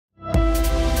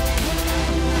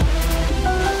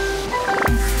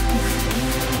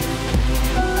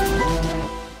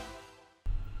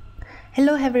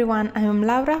Hello everyone, I am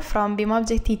Laura from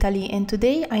BIMobject Italy, and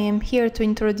today I am here to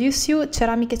introduce you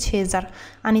Ceramiche Cesar,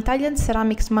 an Italian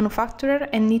ceramics manufacturer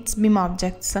and its BIM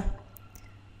objects.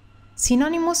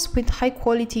 Synonymous with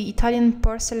high-quality Italian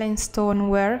porcelain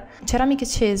stoneware, Ceramiche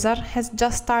Cesar has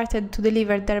just started to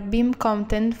deliver their BIM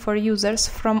content for users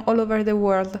from all over the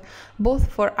world, both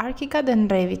for ARCHICAD and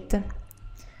Revit.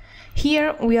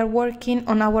 Here we are working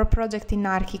on our project in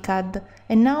ARCHICAD,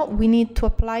 and now we need to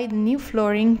apply the new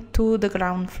flooring to the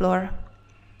ground floor.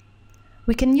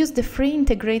 We can use the free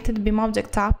integrated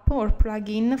BIMobject app or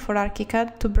plugin for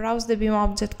ARCHICAD to browse the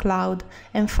BIMobject cloud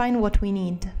and find what we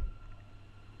need.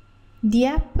 The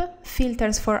app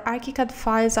filters for ARCHICAD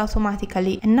files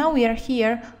automatically, and now we are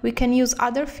here, we can use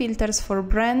other filters for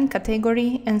brand,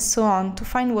 category, and so on to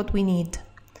find what we need.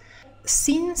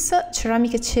 Since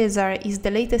Ceramiche Cesar is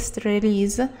the latest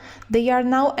release, they are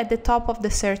now at the top of the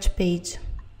search page.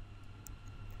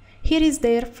 Here is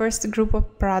their first group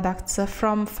of products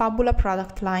from Fabula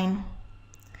product line.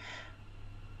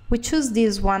 We choose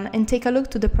this one and take a look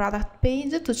to the product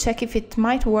page to check if it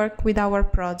might work with our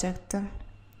project.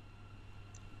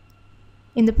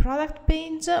 In the product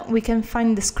page, we can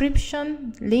find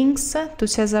description, links to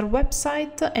Cesar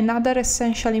website and other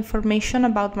essential information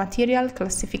about material,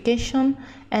 classification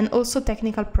and also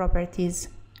technical properties.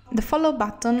 The follow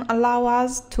button allows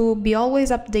us to be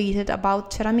always updated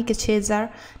about Ceramiche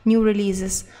Cesar new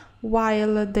releases,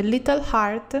 while the little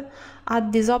heart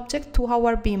adds this object to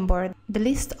our BIM board, the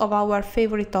list of our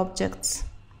favorite objects.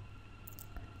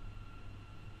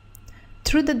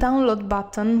 Through the download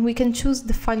button, we can choose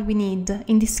the file we need,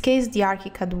 in this case the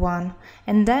ARCHICAD one,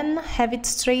 and then have it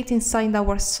straight inside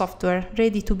our software,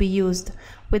 ready to be used,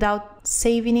 without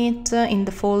saving it in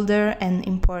the folder and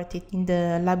import it in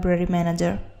the library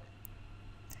manager.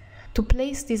 To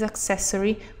place this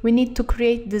accessory, we need to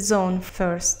create the zone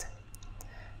first.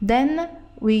 Then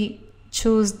we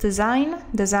choose Design,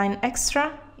 Design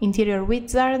Extra, Interior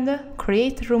Wizard,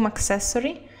 Create Room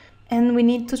Accessory, and we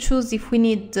need to choose if we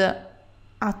need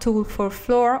a tool for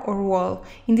floor or wall.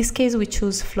 In this case we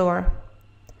choose floor.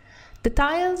 The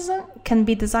tiles can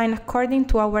be designed according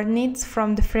to our needs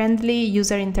from the friendly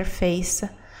user interface.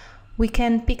 We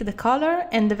can pick the color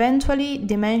and eventually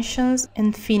dimensions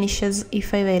and finishes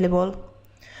if available.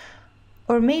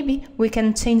 Or maybe we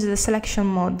can change the selection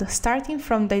mode, starting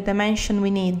from the dimension we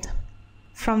need.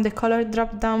 From the color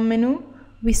drop-down menu,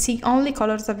 we see only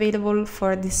colors available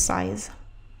for this size.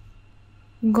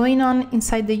 Going on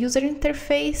inside the user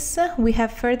interface, we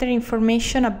have further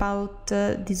information about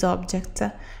this object,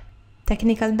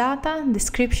 technical data,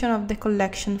 description of the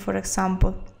collection, for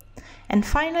example. And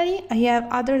finally, I have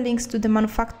other links to the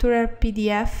manufacturer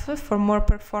PDF for more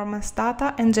performance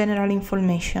data and general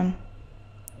information.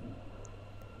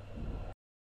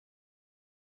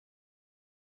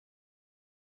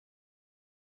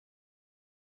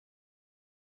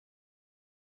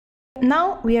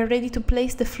 Now we are ready to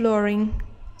place the flooring.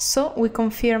 So we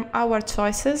confirm our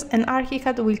choices and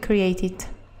ARCHICAD will create it.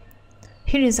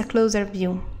 Here is a closer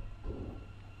view.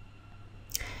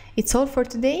 It's all for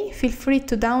today. Feel free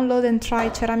to download and try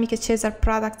Ceramiche Cesar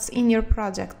products in your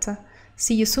project.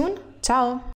 See you soon.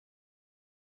 Ciao!